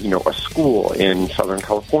school in Southern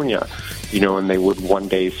California, and they would one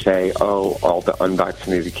day say, oh, all the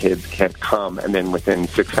unvaccinated kids can't come. And then within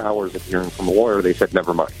 6 hours of hearing from a lawyer, they said,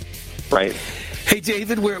 never mind. Right. Hey,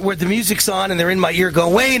 David, where the music's on and they're in my ear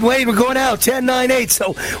going, Wayne, we're going out, 10-9-8.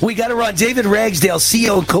 So we got to run. David Ragsdale,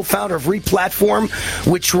 CEO and co-founder of Replatform,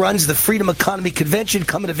 which runs the Freedom Economy Convention,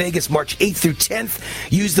 coming to Vegas March 8th through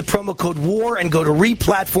 10th. Use the promo code WAR and go to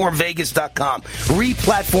replatformvegas.com.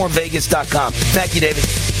 Replatformvegas.com. Thank you, David.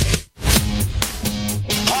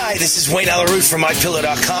 Hi, this is Wayne Allyn from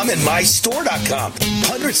MyPillow.com and MyStore.com.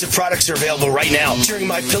 Hundreds of products are available right now during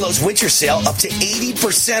MyPillow's winter sale, up to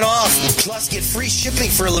 80% off. Plus, get free shipping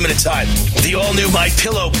for a limited time. The all-new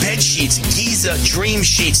MyPillow bed sheets, Giza Dream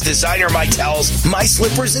Sheets, designer My Towels, My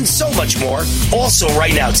Slippers, and so much more. Also,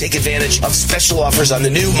 right now, take advantage of special offers on the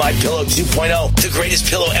new MyPillow 2.0, the greatest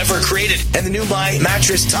pillow ever created, and the new My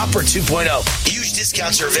Mattress Topper 2.0. Huge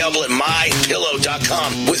discounts are available at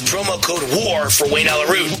MyPillow.com with promo code WAR for Wayne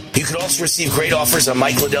Allyn. You can also receive great offers on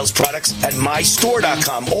Mike Lindell's products at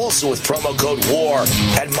MyStore.com, also with promo code WAR.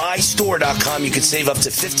 At MyStore.com, you can save up to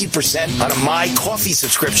 50% on a My Coffee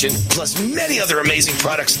subscription, plus many other amazing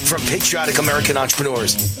products from patriotic American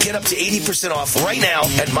entrepreneurs. Get up to 80% off right now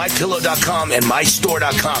at MyPillow.com and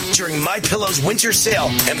MyStore.com during MyPillow's winter sale.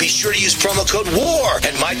 And be sure to use promo code WAR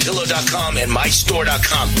at MyPillow.com and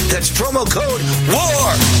MyStore.com. That's promo code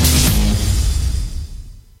WAR.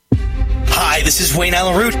 Hi, this is Wayne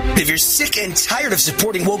Allyn. If you're sick and tired of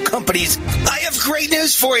supporting woke companies, I have great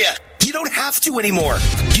news for you. You don't have to anymore.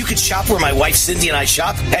 You can shop where my wife Cindy and I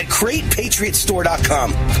shop at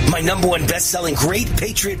GreatPatriotStore.com. My #1 best-selling Great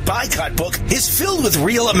Patriot Boycott book is filled with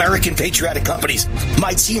real American patriotic companies.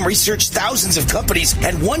 My team researched thousands of companies,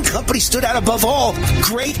 and one company stood out above all,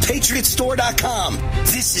 GreatPatriotStore.com.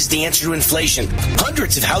 This is the answer to inflation.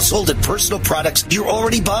 Hundreds of household and personal products you're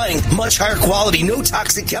already buying. Much higher quality, no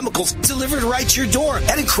toxic chemicals, delivered right to your door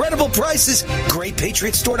at incredible prices.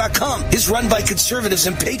 GreatPatriotStore.com is run by conservatives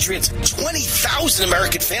and patriots. 20,000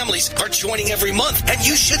 American families are joining every month, and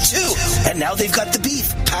you should too. And now they've got the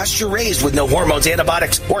beef, pasture-raised with no hormones,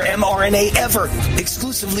 antibiotics, or mRNA ever.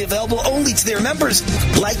 Exclusively available only to their members.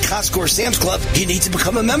 Like Costco or Sam's Club, you need to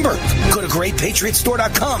become a member. Go to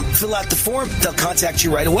GreatPatriotStore.com, fill out the form, they'll contact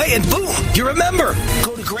you right away, and boom, you're a member.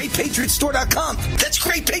 Go to GreatPatriotStore.com. That's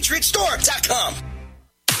GreatPatriotStore.com.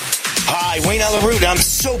 Hi, Wayne Allyn. I'm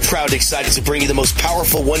so proud and excited to bring you the most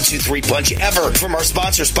powerful 1-2-3 punch ever from our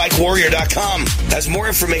sponsor, SpikeWarrior.com. As more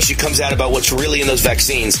information comes out about what's really in those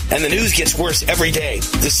vaccines, and the news gets worse every day,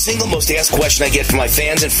 the single most asked question I get from my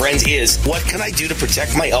fans and friends is, what can I do to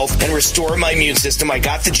protect my health and restore my immune system? I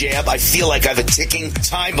got the jab. I feel like I have a ticking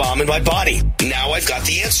time bomb in my body. Now I've got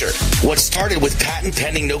the answer. What started with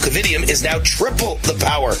patent-pending nocovidium is now triple the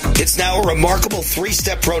power. It's now a remarkable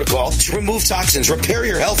 3-step protocol to remove toxins, repair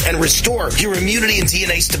your health, and restore your immunity and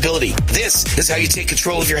DNA stability. This is how you take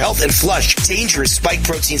control of your health and flush dangerous spike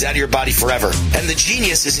proteins out of your body forever. And the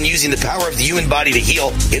genius isn't using the power of the human body to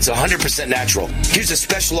heal. It's 100% natural. Here's a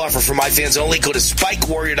special offer for my fans only. Go to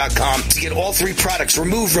SpikeWarrior.com to get all 3 products,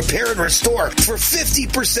 remove, repair, and restore for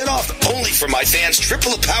 50% off. Only for my fans.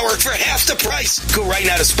 Triple the power for half the price. Go right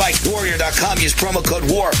now to SpikeWarrior.com. Use promo code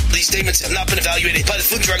WAR. These statements have not been evaluated by the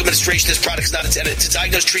Food and Drug Administration. This product is not intended to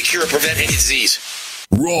diagnose, treat, cure, or prevent any disease.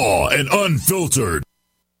 Raw and unfiltered.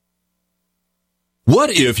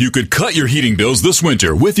 What if you could cut your heating bills this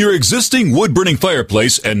winter with your existing wood-burning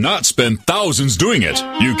fireplace and not spend thousands doing it?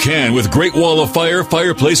 You can with Great Wall of Fire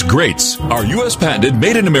fireplace grates. Our U.S. patented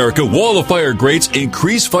made-in-America Wall of Fire grates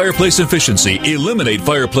increase fireplace efficiency, eliminate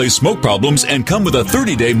fireplace smoke problems, and come with a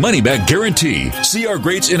 30-day money-back guarantee. See our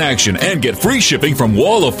grates in action and get free shipping from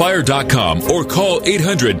walloffire.com or call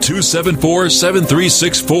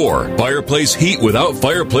 800-274-7364. Fireplace heat without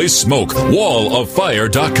fireplace smoke.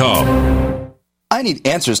 walloffire.com. I need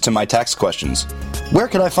answers to my tax questions. Where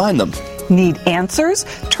can I find them? Need answers?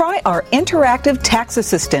 Try our interactive tax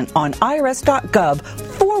assistant on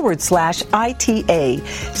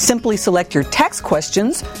irs.gov/ITA. Simply select your tax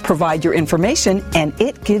questions, provide your information, and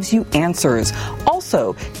it gives you answers.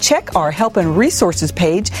 Also, check our Help and Resources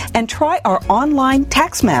page and try our online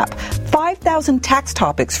tax map. 5,000 tax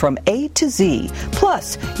topics from A to Z.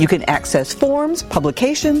 Plus, you can access forms,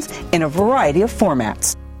 publications in a variety of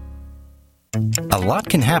formats. A lot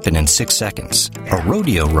can happen in 6 seconds. A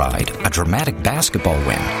rodeo ride, a dramatic basketball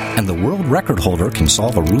win, and the world record holder can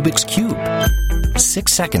solve a Rubik's Cube.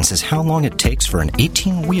 6 seconds is how long it takes for an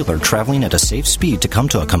 18-wheeler traveling at a safe speed to come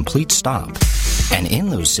to a complete stop. And in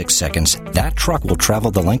those 6 seconds, that truck will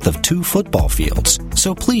travel the length of 2 football fields.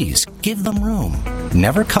 So please, give them room.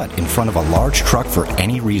 Never cut in front of a large truck for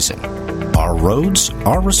any reason. Our roads,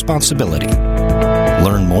 our responsibility.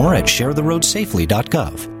 Learn more at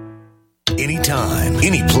sharetheroadsafely.gov. Anytime,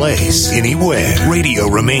 any place, anywhere. Radio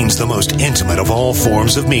remains the most intimate of all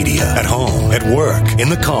forms of media. At home, at work, in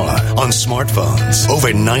the car, on smartphones.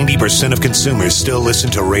 Over 90% of consumers still listen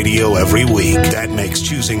to radio every week. That makes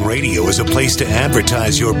choosing radio as a place to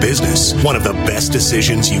advertise your business one of the best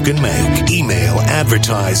decisions you can make. Email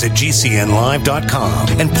advertise@gcnlive.com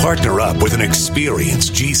and partner up with an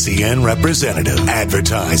experienced GCN representative.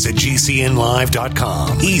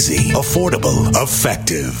 Advertise@gcnlive.com. Easy, affordable,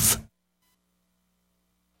 effective.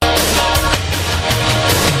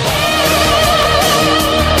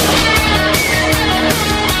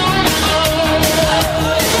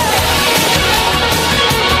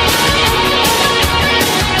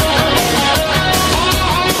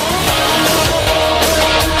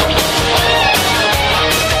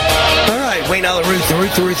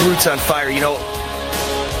 The Root's on fire. You know,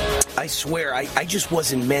 I swear, I just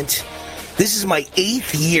wasn't meant. This is my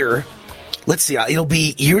 8th year. Let's see, it'll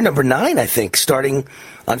be year number 9, I think, starting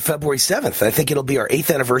on February 7th. I think it'll be our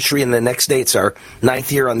 8th anniversary, and the next day it's our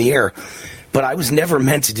 9th year on the air. But I was never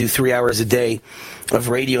meant to do 3 hours a day of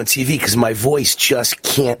radio and TV because my voice just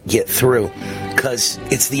can't get through because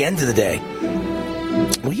it's the end of the day.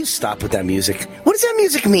 Will you stop with that music? What does that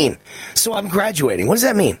music mean? So I'm graduating. What does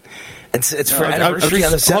that mean? It's for anniversary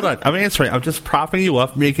on the 7th. Hold on, I'm answering. I'm just propping you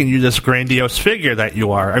up, making you this grandiose figure that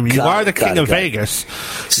you are. I mean, you are the king of Vegas.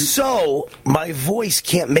 So my voice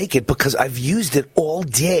can't make it because I've used it all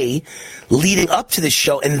day leading up to this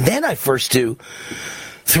show, and then I first do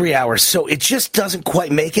 3 hours. So it just doesn't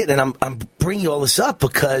quite make it, and I'm bringing all this up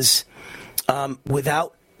because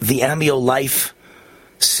without the Amio Life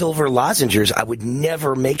silver lozenges, I would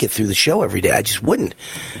never make it through the show every day. I just wouldn't.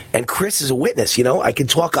 And Chris is a witness. You know, I can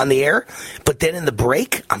talk on the air, but then in the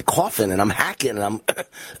break, I'm coughing and I'm hacking and I'm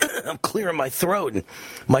clearing my throat, and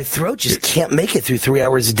my throat just can't make it through 3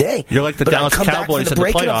 hours a day. You're like the Dallas Cowboys in the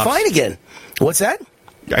playoffs. And I'm fine again. What's that?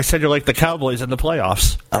 I said you're like the Cowboys in the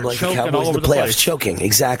playoffs. I'm like the Cowboys in the playoffs, choking,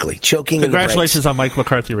 exactly. Choking. Congratulations on Mike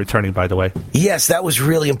McCarthy returning, by the way. Yes, that was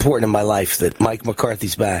really important in my life that Mike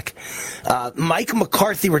McCarthy's back. Mike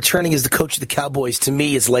McCarthy returning as the coach of the Cowboys, to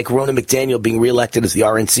me, is like Ronna McDaniel being reelected as the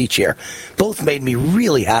RNC chair. Both made me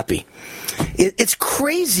really happy. It's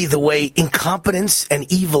crazy the way incompetence and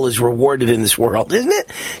evil is rewarded in this world, isn't it?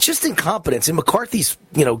 It's just incompetence. In McCarthy's,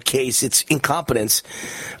 case, it's incompetence,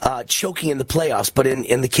 choking in the playoffs. But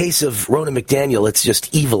in the case of Ronna McDaniel, it's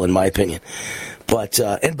just evil, in my opinion. But,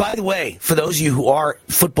 and by the way, for those of you who are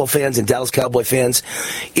football fans and Dallas Cowboy fans,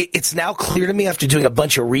 it's now clear to me after doing a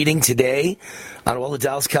bunch of reading today on all the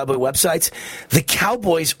Dallas Cowboy websites, the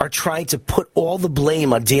Cowboys are trying to put all the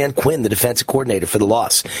blame on Dan Quinn, the defensive coordinator, for the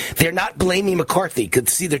loss. They're not blaming McCarthy.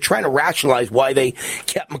 See, they're trying to rationalize why they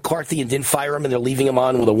kept McCarthy and didn't fire him, and they're leaving him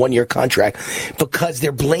on with a 1-year contract because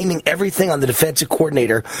they're blaming everything on the defensive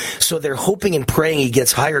coordinator. So they're hoping and praying he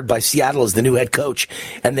gets hired by Seattle as the new head coach,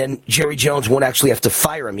 and then Jerry Jones won't actually have to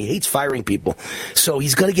fire him. He hates firing people. So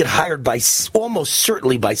he's going to get hired by almost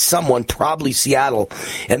certainly by someone, probably Seattle,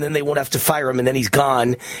 and then they won't have to fire him, and then he's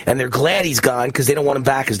gone, and they're glad he's gone because they don't want him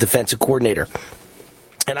back as defensive coordinator.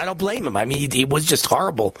 And I don't blame him. I mean, he was just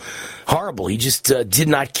horrible. He just did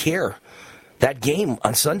not care. That game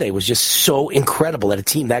on Sunday was just so incredible that a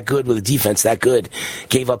team that good with a defense that good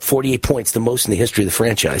gave up 48 points, the most in the history of the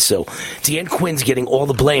franchise. So Dan Quinn's getting all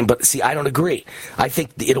the blame, but see, I don't agree. I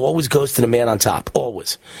think it always goes to the man on top,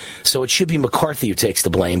 always. So it should be McCarthy who takes the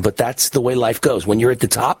blame, but that's the way life goes. When you're at the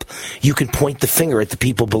top, you can point the finger at the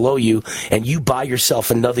people below you, and you buy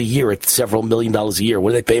yourself another year at several $1 million a year.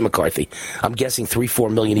 What do they pay McCarthy? I'm guessing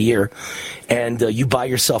 $3-4 million a year, and you buy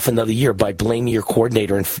yourself another year by blaming your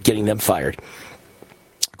coordinator and getting them fired.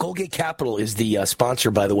 Goldgate Capital is the sponsor,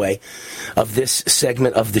 by the way, of this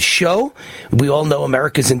segment of the show. We all know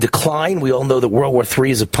America's in decline. We all know that World War III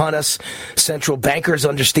is upon us. Central bankers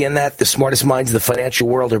understand that. The smartest minds of the financial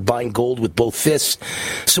world are buying gold with both fists.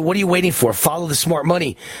 So what are you waiting for? Follow the smart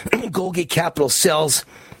money. Goldgate Capital sells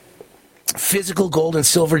physical gold and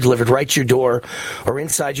silver delivered right to your door or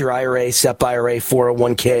inside your IRA, SEP IRA,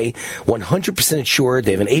 401k, 100% insured.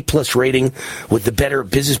 They have an A+ rating with the Better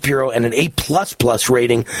Business Bureau and an A++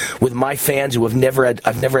 rating with my fans who I've never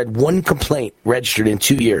had one complaint registered in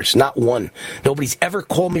 2 years. Not one. Nobody's ever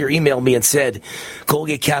called me or emailed me and said,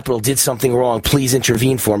 Goldgate Capital did something wrong. Please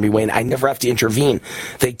intervene for me, Wayne. I never have to intervene.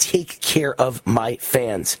 They take care of my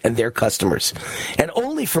fans and their customers. And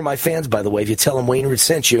only for my fans, by the way, if you tell them Wayne Root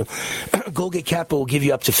sent you, Goldgate Capital will give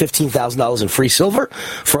you up to $15,000 in free silver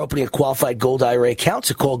for opening a qualified gold IRA account.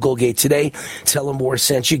 So call Goldgate today. Tell them Moore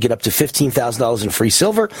sent you. Get up to $15,000 in free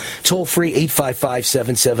silver. Toll free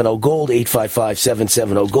 855-770-GOLD,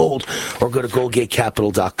 855-770-GOLD, or go to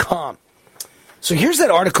GoldgateCapital.com. So here's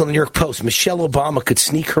that article in the New York Post. Michelle Obama could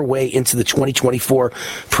sneak her way into the 2024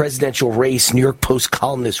 presidential race, New York Post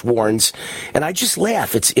columnist warns. And I just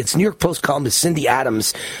laugh. It's New York Post columnist Cindy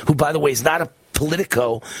Adams, who, by the way, is not a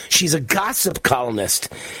Politico. She's a gossip columnist.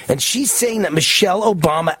 And she's saying that Michelle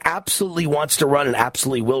Obama absolutely wants to run and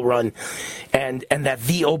absolutely will run. And that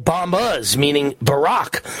the Obamas, meaning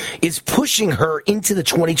Barack, is pushing her into the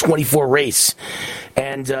 2024 race.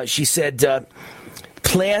 And she said,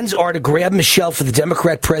 plans are to grab Michelle for the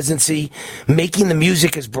Democrat presidency, making the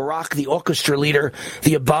music as Barack the orchestra leader.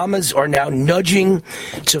 The Obamas are now nudging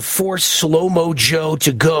to force Slow-Mo Joe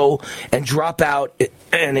to go and drop out,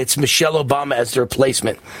 and it's Michelle Obama as the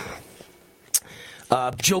replacement.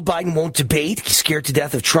 Joe Biden won't debate. He's scared to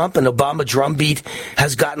death of Trump. An Obama drumbeat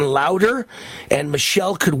has gotten louder, and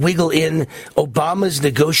Michelle could wiggle in. Obama's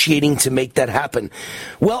negotiating to make that happen.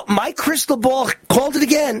 Well, my crystal ball called it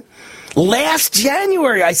again. Last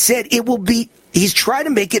January, I said it will be, he's trying to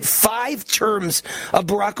make it 5 terms of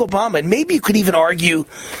Barack Obama. And maybe you could even argue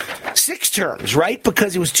 6 terms, right?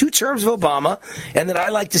 Because it was 2 terms of Obama. And then I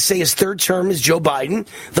like to say his 3rd term is Joe Biden,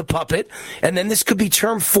 the puppet. And then this could be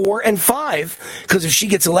term 4 and 5. Because if she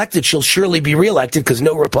gets elected, she'll surely be reelected because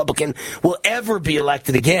no Republican will ever be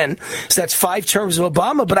elected again. So that's 5 terms of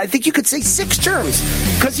Obama. But I think you could say 6 terms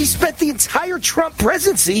because he spent the entire Trump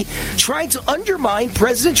presidency trying to undermine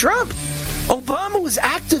President Trump. Obama was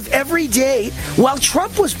active every day while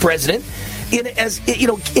Trump was president in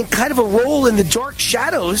kind of a role in the dark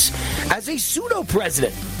shadows as a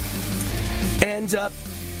pseudo-president. And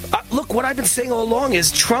look, what I've been saying all along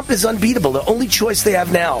is Trump is unbeatable. The only choice they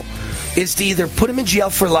have now is to either put him in jail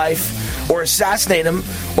for life or assassinate him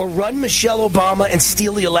or run Michelle Obama and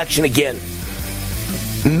steal the election again.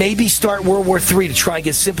 Maybe start World War III to try and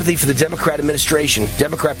get sympathy for the Democrat administration,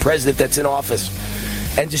 Democrat president that's in office,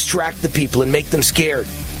 and distract the people and make them scared.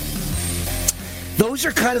 Those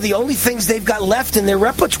are kind of the only things they've got left in their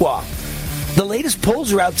repertoire. The latest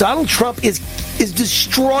polls are out. Donald Trump is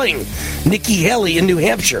destroying Nikki Haley in New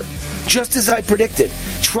Hampshire, just as I predicted.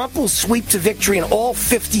 Trump will sweep to victory in all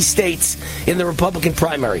 50 states in the Republican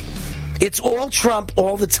primary. It's all Trump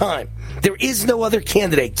all the time. There is no other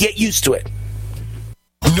candidate. Get used to it.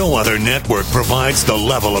 No other network provides the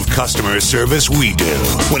level of customer service we do.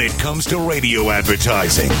 When it comes to radio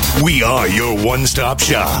advertising, we are your one-stop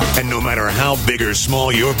shop. And no matter how big or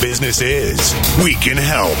small your business is, we can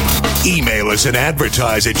help. Email us at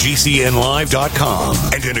advertise@gcnlive.com,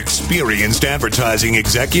 and an experienced advertising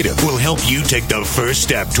executive will help you take the first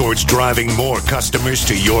step towards driving more customers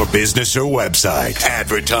to your business or website.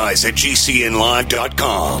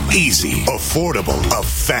 Advertise@gcnlive.com. Easy, affordable,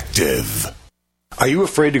 effective. Are you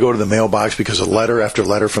afraid to go to the mailbox because of letter after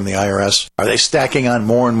letter from the IRS? Are they stacking on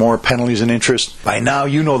more and more penalties and interest? By now,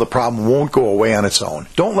 you know the problem won't go away on its own.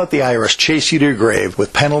 Don't let the IRS chase you to your grave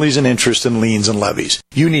with penalties and interest and liens and levies.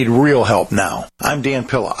 You need real help now. I'm Dan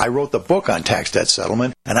Pilla. I wrote the book on tax debt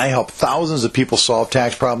settlement, and I help thousands of people solve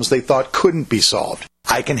tax problems they thought couldn't be solved.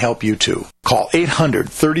 I can help you too. Call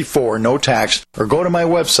 800-34-NO-TAX or go to my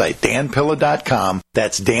website, danpilla.com.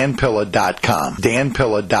 That's danpilla.com.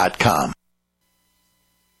 danpilla.com.